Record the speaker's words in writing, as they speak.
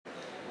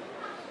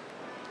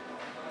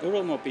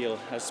Mobil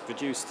has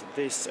produced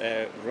this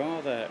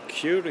rather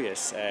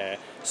curious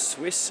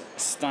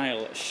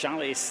Swiss-style,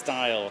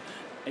 chalet-style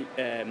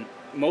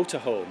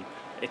motorhome.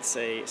 It's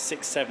a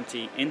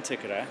 670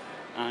 Integra,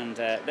 and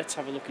let's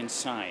have a look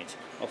inside.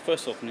 Well,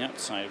 first off, on the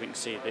outside we can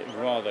see the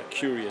rather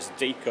curious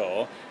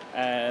decor.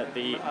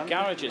 The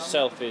garage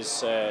itself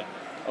is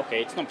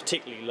okay, it's not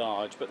particularly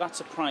large, but that's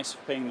a price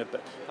for paying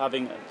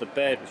having the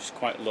bed, which is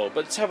quite low.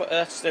 But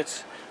let's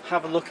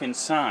have a look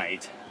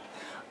inside,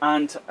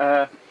 and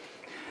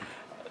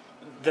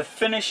the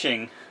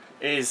finishing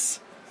is,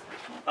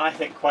 I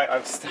think, quite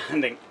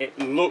outstanding. It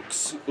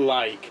looks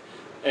like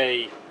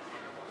a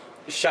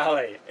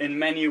chalet in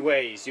many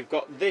ways. You've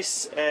got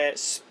this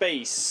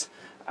space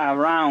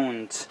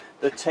around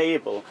the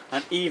table,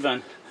 and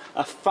even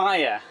a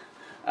fire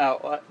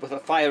with a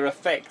fire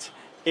effect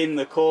in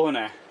the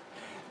corner.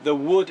 The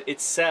wood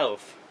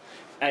itself,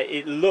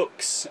 it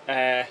looks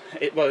well,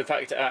 in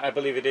fact, I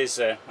believe it is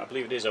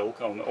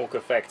oak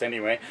effect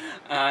anyway,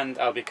 and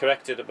I'll be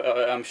corrected,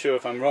 I'm sure,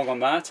 if I'm wrong on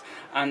that.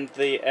 And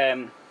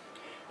the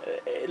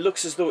it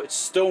looks as though it's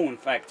stone. In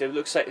fact, it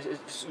looks like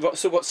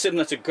somewhat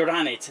similar to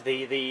granite.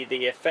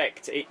 The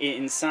effect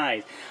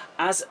inside,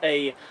 as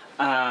a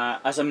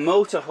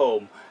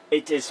motorhome,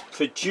 it is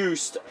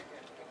produced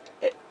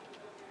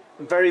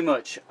very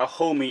much a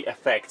homey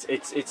effect.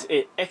 It's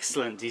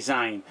excellent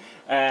design.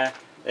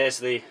 There's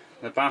the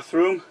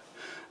bathroom,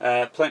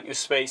 plenty of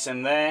space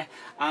in there,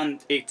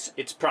 and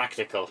it's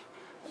practical.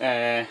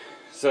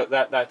 So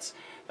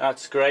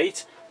that's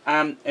great.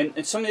 And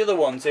some of the other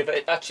ones, they've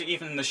actually,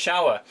 even in the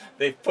shower,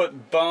 they've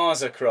put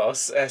bars across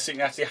so you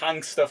can actually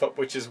hang stuff up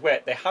which is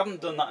wet. They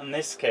haven't done that in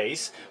this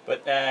case,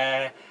 but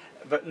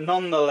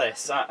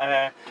nonetheless,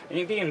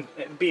 you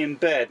be in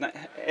bed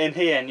in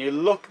here and you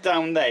look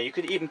down there, you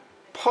could even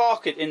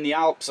park it in the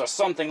Alps or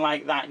something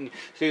like that, and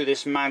through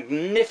this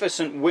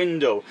magnificent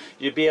window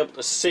you'd be able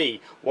to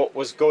see what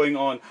was going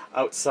on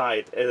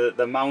outside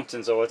the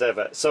mountains or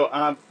whatever. So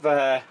I've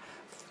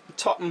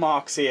top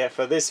marks here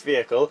for this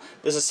vehicle.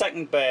 There's a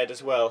second bed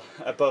as well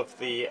above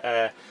the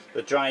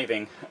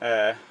driving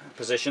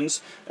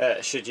positions,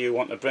 should you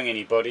want to bring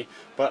anybody,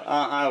 but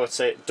I would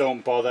say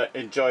don't bother,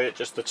 enjoy it,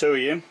 just the two of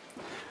you.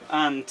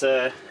 And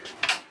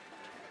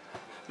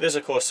there's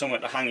of course somewhere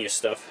to hang your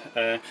stuff.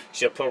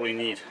 You'll probably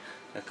need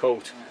a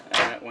coat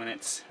when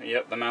it's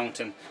up the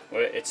mountain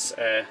where it's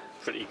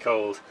pretty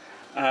cold.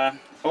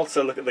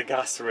 Also, look at the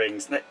gas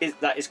rings. That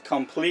is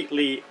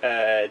completely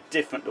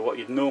different to what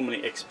you'd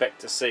normally expect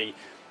to see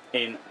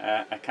in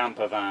a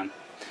camper van.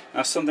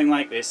 Now, something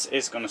like this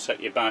is going to set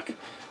you back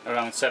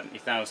around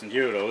 70,000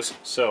 euros,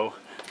 so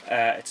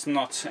it's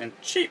not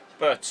cheap,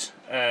 but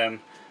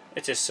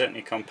it is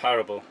certainly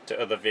comparable to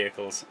other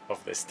vehicles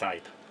of this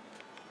type.